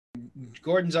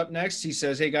Gordon's up next. He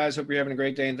says, hey guys, hope you're having a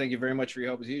great day and thank you very much for your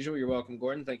help as usual. You're welcome,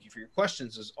 Gordon. Thank you for your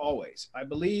questions as always. I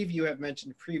believe you have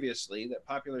mentioned previously that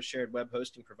popular shared web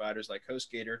hosting providers like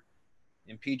HostGator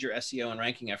impede your SEO and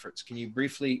ranking efforts. Can you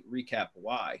briefly recap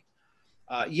why?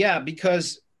 Yeah,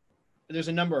 because there's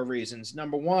a number of reasons.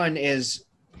 Number one is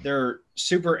they're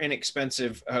super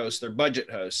inexpensive hosts. They're budget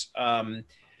hosts,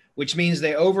 which means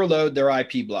they overload their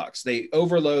IP blocks. They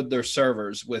overload their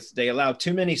servers they allow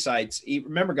too many sites.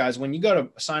 Remember, guys, when you go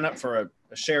to sign up for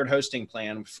a shared hosting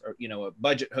plan, or, a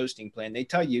budget hosting plan, they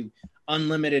tell you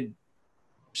unlimited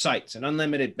sites and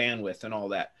unlimited bandwidth and all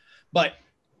that. But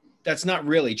that's not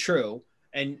really true.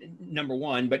 And number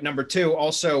one, but number two,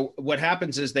 also what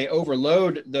happens is they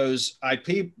overload those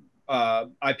IP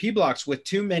blocks with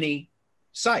too many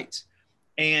sites.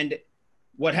 And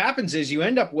what happens is you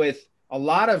end up with a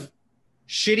lot of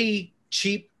shitty,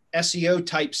 cheap SEO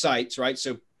type sites, right?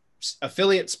 So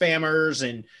affiliate spammers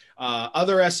and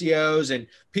other SEOs and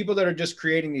people that are just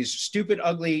creating these stupid,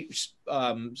 ugly,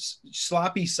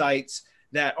 sloppy sites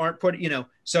that aren't put,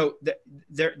 so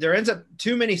there ends up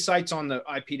too many sites on the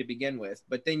IP to begin with,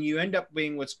 but then you end up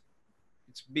being it's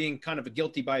being kind of a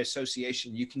guilty by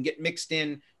association. You can get mixed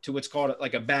in to what's called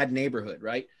like a bad neighborhood,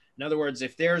 right? In other words,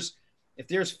 if there's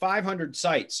 500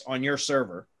 sites on your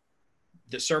server,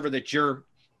 the server that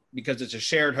because it's a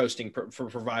shared hosting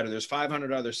provider, there's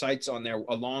 500 other sites on there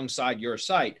alongside your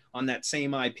site on that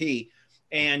same IP.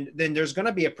 And then there's going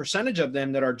to be a percentage of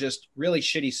them that are just really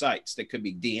shitty sites that could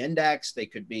be de-indexed. They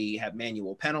could have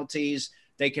manual penalties.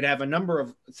 They could have a number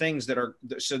of things that are,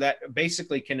 so that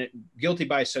basically guilty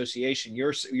by association,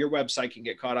 your website can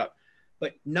get caught up.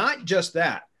 But not just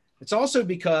that. It's also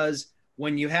because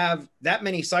when you have that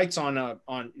many sites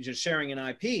on just sharing an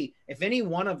IP, if any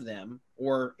one of them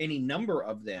or any number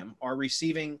of them are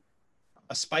receiving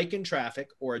a spike in traffic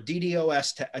or a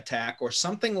DDoS attack or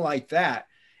something like that,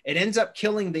 it ends up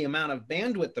killing the amount of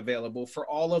bandwidth available for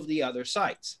all of the other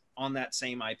sites on that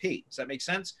same IP. Does that make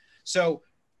sense? So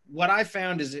what I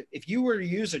found is if you were to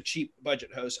use a cheap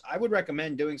budget host, I would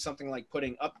recommend doing something like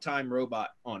putting Uptime Robot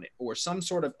on it or some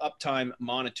sort of uptime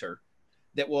monitor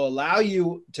that will allow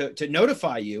you to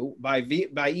notify you by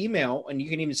email, and you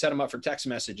can even set them up for text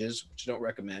messages, which I don't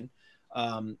recommend,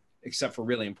 except for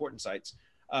really important sites.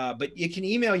 But it can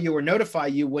email you or notify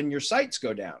you when your sites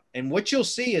go down. And what you'll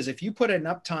see is if you put an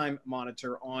uptime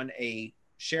monitor on a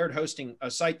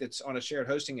site that's on a shared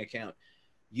hosting account,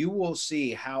 you will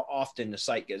see how often the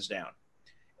site goes down.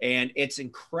 And it's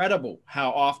incredible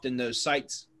how often those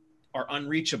sites are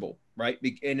unreachable, right?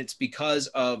 And it's because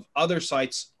of other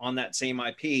sites on that same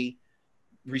IP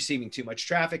receiving too much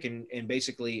traffic and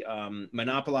basically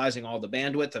monopolizing all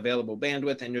the available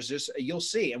bandwidth. And you'll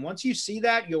see. And once you see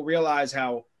that, you'll realize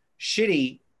how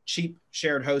shitty cheap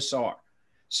shared hosts are.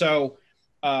 So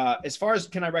as far as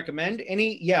can I recommend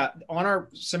on our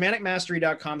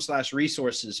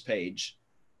semanticmastery.com/resources page,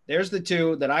 there's the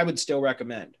two that I would still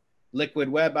recommend. Liquid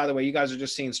Web, by the way, you guys are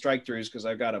just seeing strike throughs because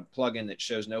I've got a plugin that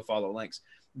shows no follow links.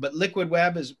 But Liquid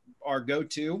Web is our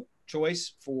go-to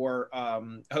choice for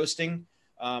hosting.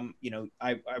 I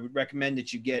would recommend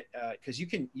that you get because you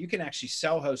can actually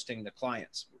sell hosting to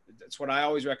clients. That's what I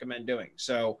always recommend doing.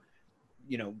 So,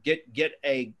 get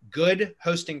a good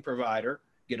hosting provider,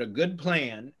 get a good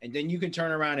plan, and then you can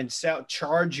turn around and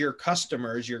charge your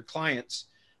customers, your clients,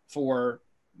 for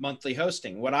monthly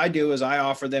hosting. What I do is I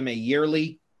offer them a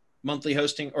yearly monthly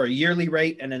hosting or a yearly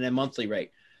rate and then a monthly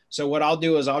rate. So what I'll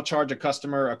do is I'll charge a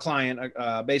client,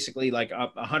 basically like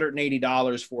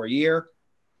 $180 for a year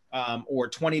or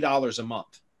 $20 a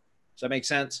month. Does that make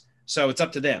sense? So it's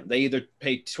up to them. They either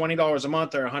pay $20 a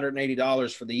month or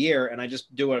 $180 for the year. And I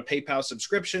just do a PayPal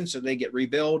subscription so they get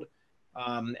rebilled.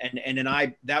 And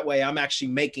then that way I'm actually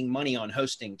making money on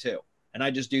hosting too. And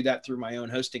I just do that through my own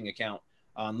hosting account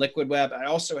on Liquid Web. I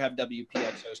also have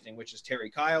WPX hosting, which is Terry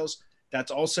Kyle's.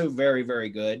 That's also very, very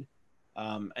good.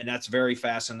 And that's very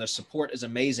fast. And the support is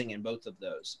amazing in both of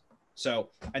those. So,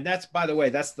 and that's, by the way,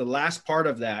 that's the last part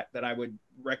of that I would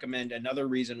recommend. Another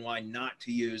reason why not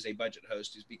to use a budget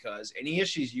host is because any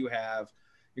issues you have,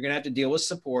 you're going to have to deal with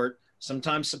support.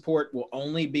 Sometimes support will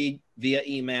only be via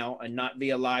email and not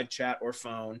via live chat or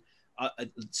phone.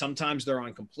 Sometimes they're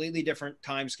on completely different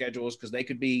time schedules because they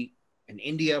could be in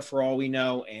India for all we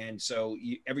know. And so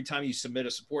every time you submit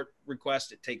a support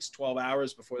request, it takes 12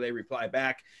 hours before they reply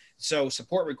back. So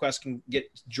support requests can get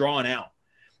drawn out.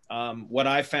 What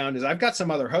I found is I've got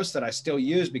some other hosts that I still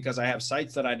use because I have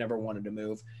sites that I never wanted to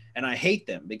move, and I hate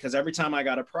them because every time I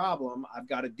got a problem, I've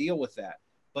got to deal with that.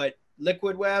 But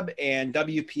Liquid Web and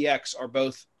WPX are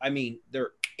both, I mean,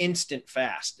 they're instant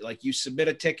fast. Like you submit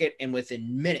a ticket and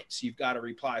within minutes, you've got a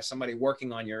reply, somebody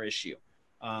working on your issue.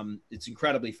 It's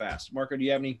incredibly fast. Marco, do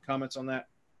you have any comments on that?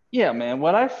 Yeah, man.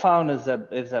 What I found is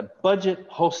that budget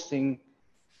hosting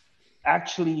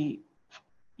actually,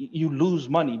 you lose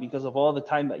money because of all the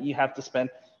time that you have to spend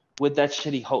with that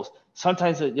shitty host.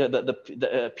 Sometimes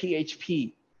the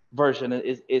PHP version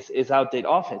is outdated.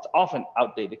 It's often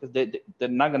outdated because they're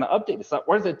not going to update. It's not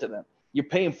worth it to them. You're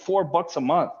paying $4 a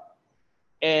month.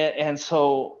 And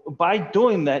so by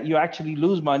doing that, you actually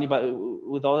lose money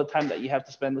with all the time that you have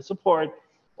to spend with support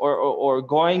or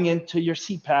going into your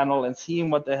cPanel and seeing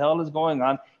what the hell is going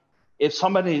on. If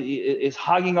somebody is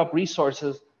hogging up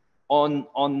resources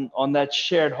on that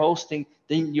shared hosting,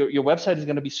 then your website is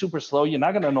going to be super slow. You're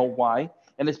not going to know why.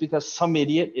 And it's because some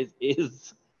idiot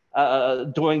is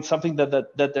doing something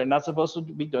that they're not supposed to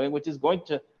be doing, which is going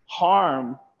to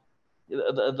harm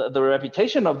the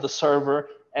reputation of the server.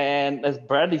 And as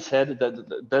Bradley said,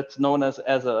 that's known as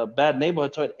a bad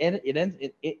neighborhood. So it ends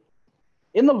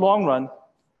in the long run,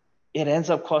 it ends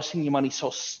up costing you money. So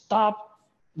stop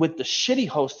with the shitty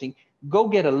hosting. Go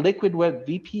get a Liquid Web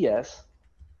VPS,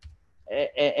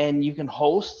 and you can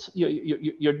host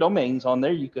your domains on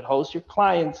there. You could host your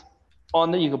clients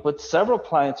on there. You could put several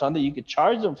clients on there. You could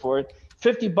charge them for it.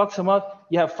 $50 a month.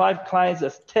 You have 5 clients.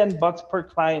 That's $10 per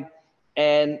client,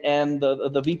 and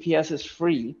the VPS is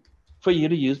free for you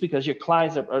to use because your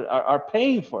clients are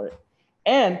paying for it.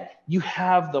 And you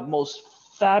have the most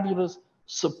fabulous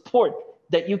support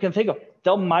that you can think of.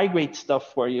 They'll migrate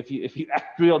stuff for you if you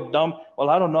act real dumb. Well,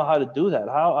 I don't know how to do that.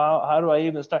 How do I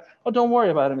even start? Oh, don't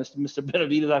worry about it, Mr.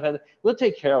 Benavides. We'll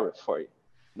take care of it for you.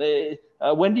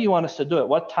 When do you want us to do it?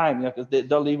 What time? Because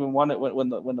they'll even want it when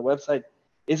the website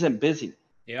isn't busy.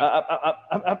 Yeah.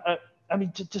 I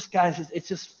mean, just guys, it's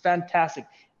just fantastic.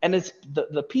 And it's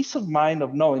the peace of mind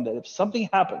of knowing that if something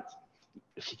happens,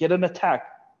 if you get an attack,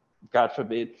 God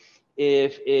forbid,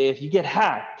 if you get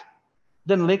hacked,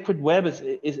 then Liquid Web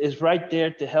is right there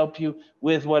to help you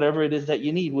with whatever it is that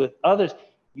you need. With others,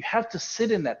 you have to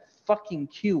sit in that fucking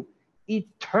queue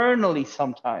eternally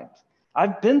sometimes.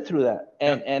 I've been through that,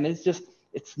 and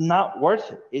it's not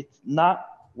worth it. It's not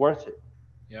worth it.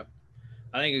 Yep.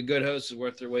 I think a good host is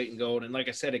worth their weight in gold. And like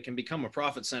I said, it can become a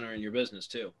profit center in your business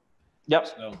too. Yep.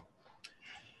 So,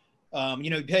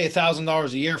 you pay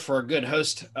 $1,000 a year for a good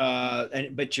host,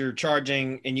 but you're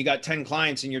charging, and you got 10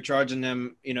 clients and you're charging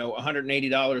them,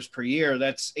 $180 per year.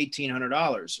 That's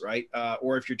 $1,800, right?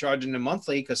 Or if you're charging them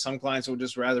monthly, because some clients will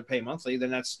just rather pay monthly, then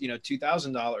that's,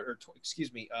 $2,000 or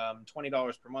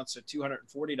 $20 per month. So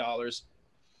 $240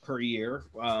 per year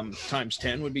times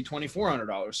 10 would be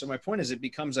 $2,400. So my point is it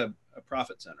becomes a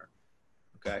profit center.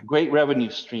 Okay. Great revenue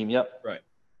stream. Yep. Right.